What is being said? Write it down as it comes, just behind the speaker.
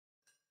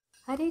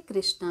Hare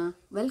Krishna,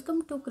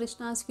 welcome to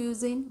Krishna's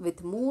Cuisine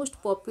with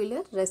most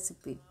popular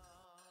recipe.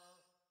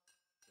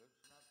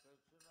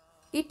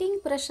 Eating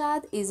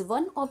prasad is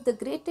one of the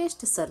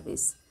greatest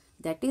service.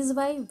 That is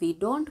why we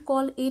don't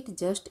call it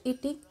just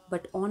eating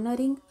but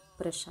honoring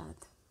prasad.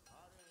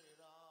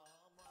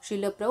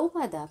 Srila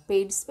Prabhupada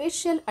paid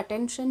special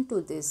attention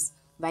to this.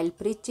 While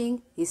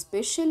preaching, he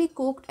specially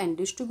cooked and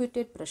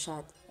distributed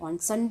prasad. On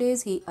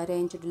Sundays, he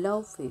arranged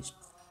love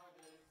feasts.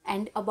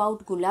 And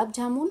about Gulab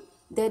Jamun,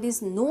 there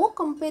is no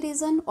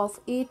comparison of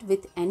it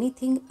with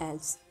anything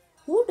else.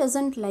 Who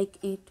doesn't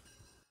like it?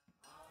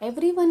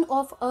 Every one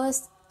of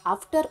us,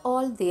 after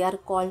all, they are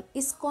called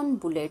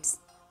Iskcon bullets.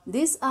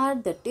 These are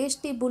the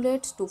tasty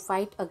bullets to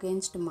fight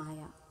against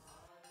Maya.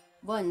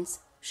 Once,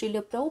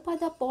 Srila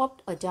Prabhupada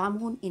popped a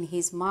jamun in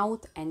his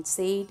mouth and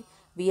said,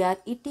 "We are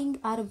eating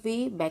our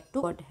way back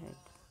to Godhead."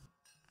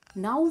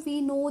 Now we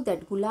know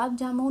that Gulab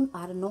Jamun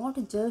are not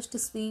just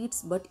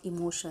sweets but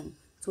emotion.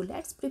 So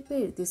let's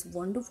prepare this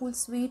wonderful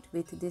sweet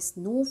with this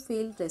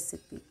no-fail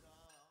recipe.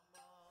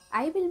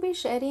 I will be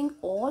sharing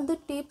all the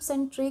tips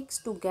and tricks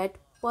to get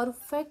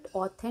perfect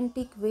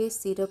authentic way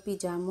syrupy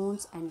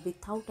jamuns and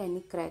without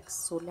any cracks.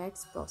 So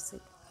let's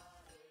proceed.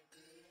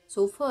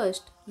 So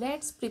first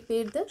let's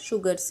prepare the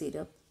sugar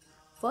syrup.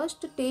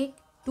 First take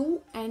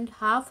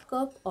 2.5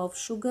 cup of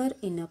sugar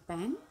in a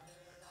pan,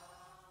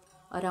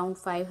 around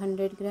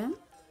 500 gram,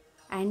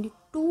 and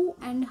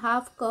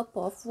 2.5 cup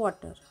of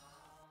water.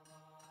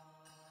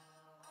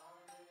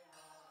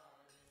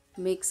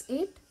 Mix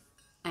it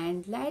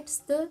and let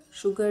the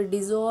sugar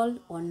dissolve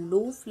on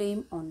low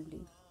flame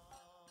only.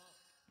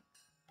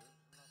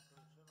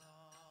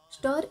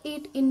 Stir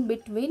it in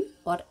between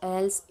or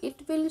else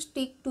it will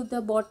stick to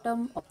the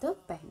bottom of the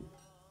pan.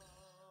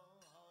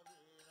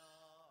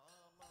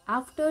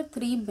 After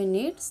 3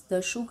 minutes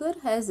the sugar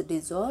has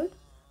dissolved.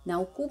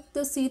 Now cook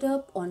the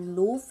syrup on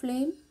low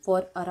flame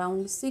for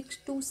around 6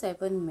 to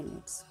 7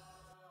 minutes.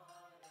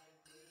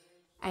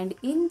 And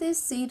in this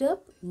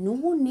syrup,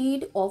 no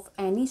need of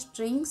any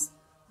strings,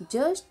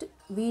 just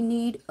we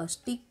need a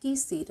sticky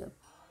syrup.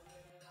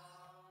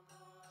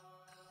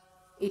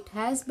 It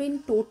has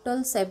been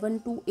total 7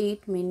 to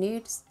 8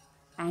 minutes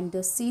and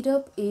the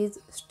syrup is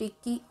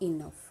sticky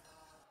enough.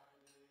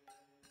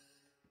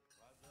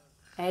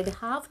 Add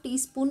half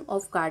teaspoon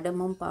of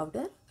cardamom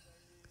powder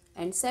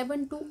and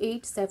 7 to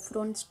 8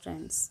 saffron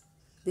strands.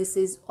 This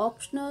is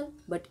optional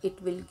but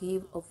it will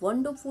give a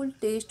wonderful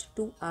taste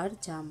to our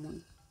jamun.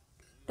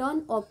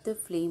 Turn off the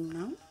flame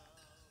now.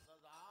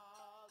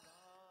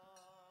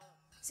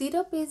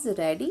 Syrup is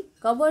ready.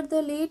 Cover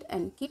the lid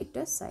and keep it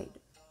aside.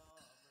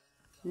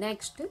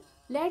 Next,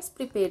 let's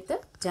prepare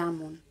the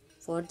jamun.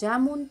 For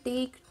jamun,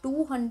 take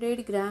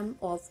 200 gram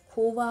of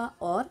khova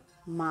or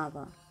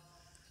mawa.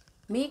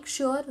 Make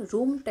sure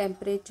room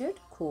temperature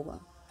khova.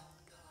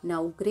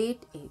 Now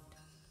grate it.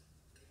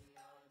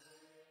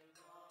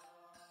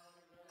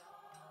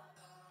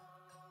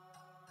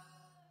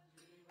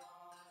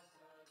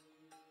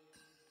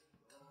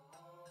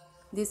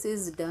 This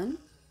is done.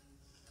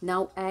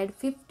 Now add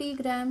 50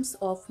 grams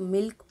of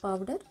milk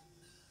powder,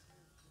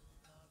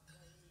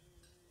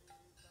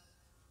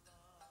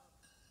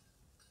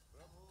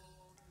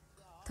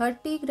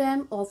 30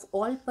 gram of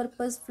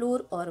all-purpose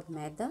flour or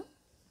maida,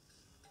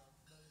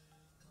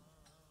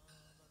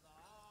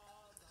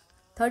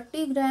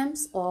 30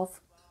 grams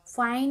of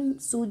fine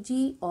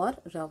suji or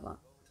rava.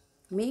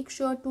 Make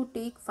sure to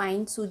take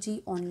fine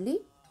suji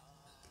only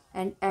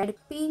and add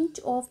pinch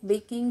of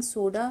baking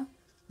soda.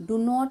 Do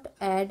not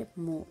add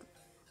more.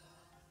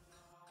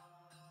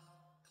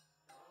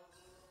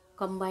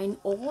 Combine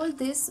all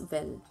this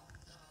well.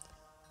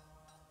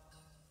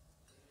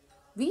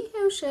 We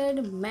have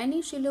shared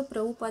many Srila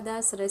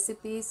Prabhupada's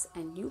recipes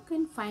and you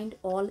can find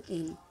all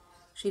in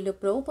Srila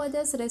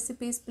Prabhupada's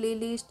recipes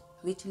playlist,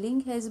 which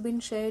link has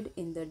been shared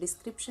in the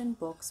description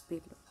box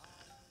below.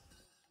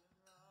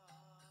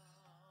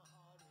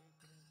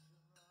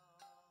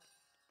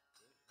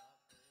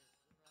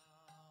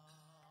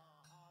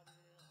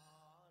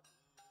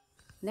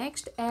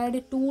 Next,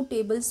 add 2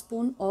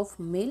 tablespoons of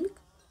milk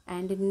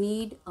and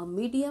knead a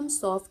medium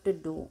soft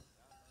dough.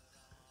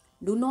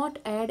 Do not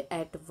add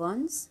at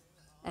once,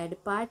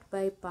 add part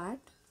by part.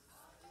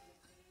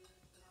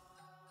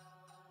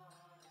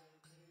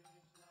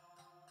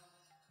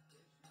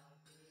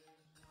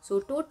 So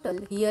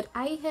total here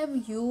I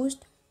have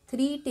used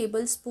 3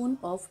 tablespoons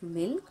of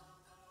milk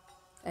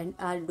and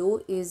our dough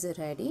is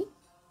ready.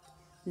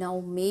 Now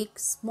make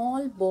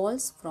small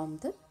balls from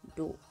the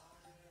dough.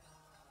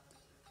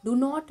 Do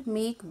not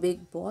make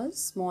big balls,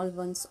 small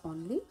ones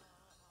only,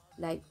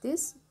 like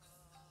this.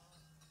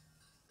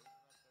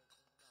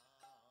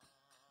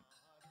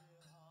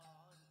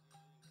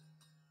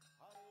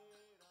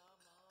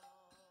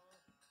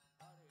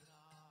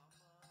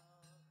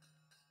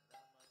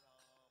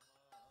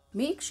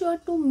 Make sure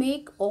to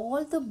make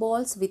all the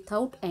balls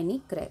without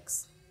any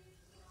cracks.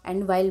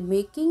 And while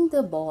making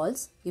the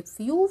balls, if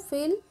you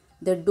feel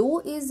the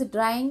dough is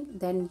drying,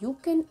 then you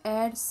can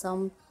add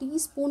some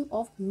teaspoon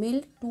of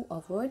milk to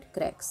avoid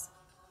cracks.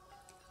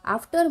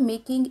 After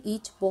making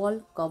each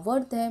ball, cover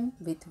them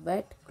with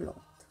wet cloth.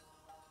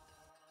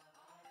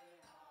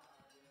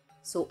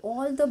 So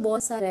all the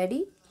balls are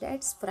ready.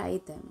 Let's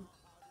fry them.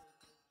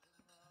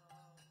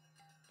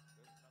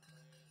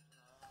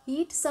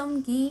 Heat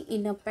some ghee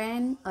in a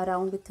pan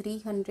around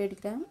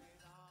 300 gram.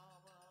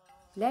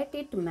 Let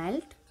it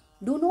melt.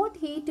 Do not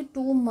heat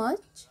too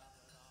much.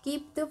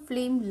 Keep the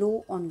flame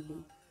low only.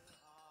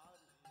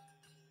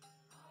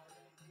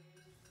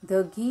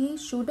 The ghee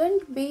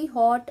shouldn't be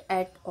hot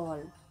at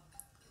all.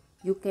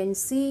 You can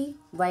see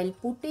while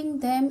putting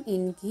them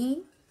in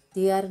ghee,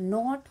 they are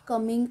not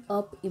coming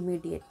up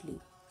immediately.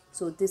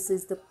 So this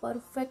is the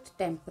perfect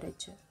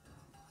temperature.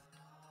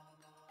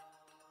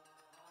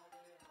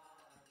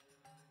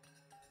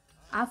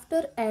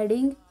 After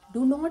adding,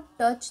 do not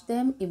touch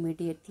them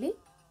immediately.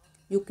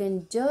 You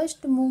can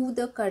just move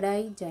the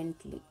kadai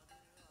gently.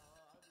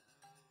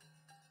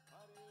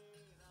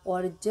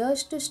 Or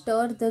just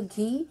stir the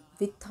ghee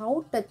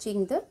without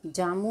touching the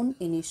jamun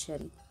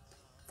initially.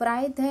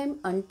 Fry them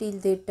until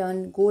they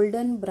turn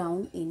golden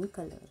brown in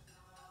color.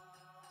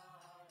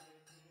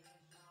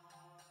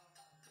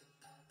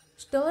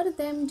 Stir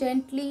them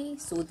gently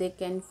so they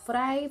can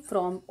fry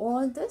from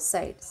all the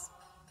sides.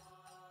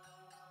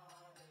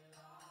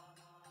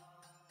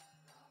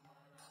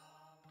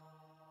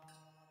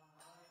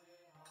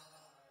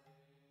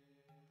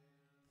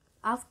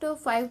 After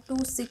 5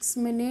 to 6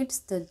 minutes,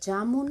 the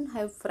jamun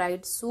have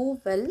fried so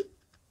well.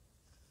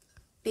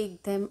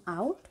 Take them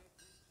out.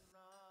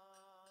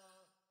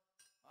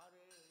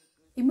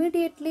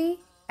 Immediately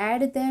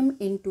add them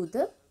into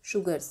the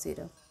sugar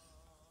syrup.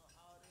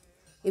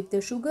 If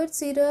the sugar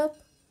syrup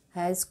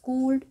has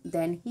cooled,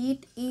 then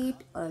heat it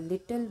a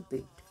little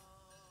bit.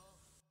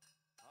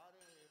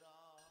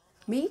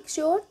 Make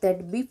sure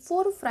that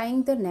before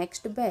frying the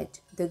next batch,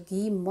 the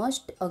ghee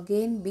must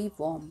again be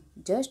warm,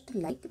 just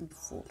like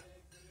before.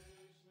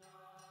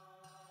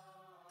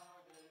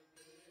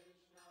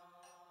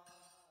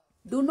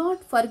 Do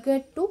not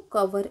forget to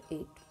cover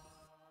it.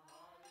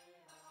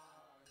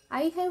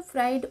 I have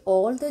fried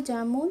all the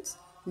jamuns.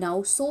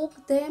 Now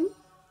soak them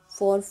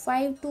for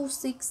 5 to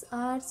 6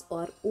 hours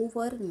or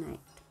overnight.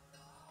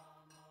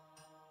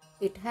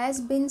 It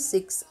has been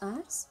 6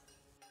 hours.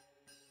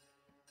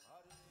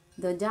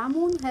 The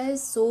jamun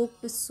has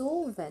soaked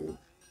so well.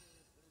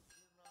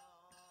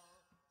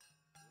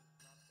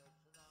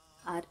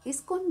 Our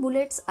Iskcon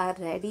bullets are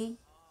ready.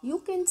 You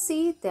can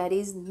see there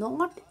is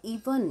not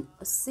even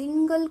a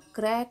single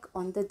crack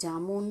on the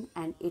jamun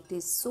and it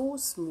is so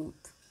smooth.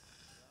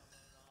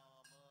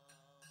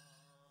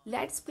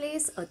 Let's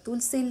place a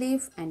tulsi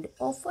leaf and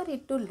offer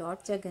it to Lord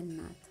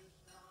Jagannath.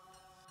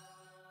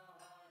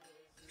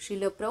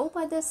 Srila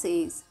Prabhupada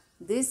says,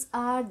 these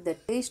are the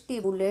tasty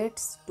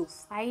bullets to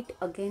fight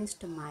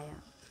against Maya.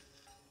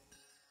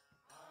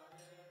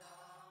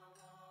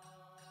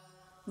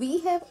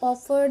 We have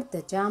offered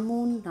the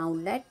jamun. Now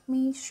let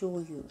me show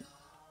you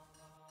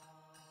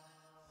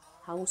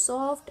how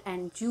soft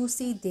and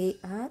juicy they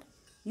are.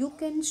 You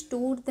can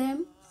store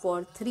them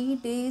for 3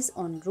 days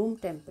on room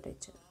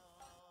temperature.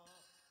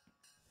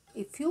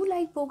 If you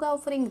like bhoga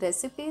offering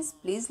recipes,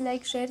 please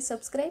like, share,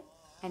 subscribe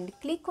and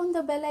click on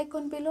the bell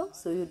icon below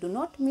so you do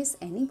not miss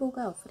any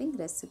bhoga offering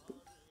recipe.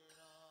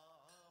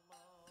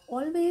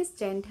 Always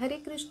chant Hare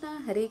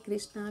Krishna,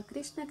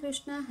 Krishna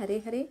Krishna, Hare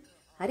Hare,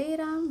 Hare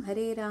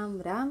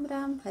Ram, Ram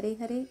Ram, Hare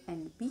Hare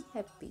and be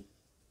happy.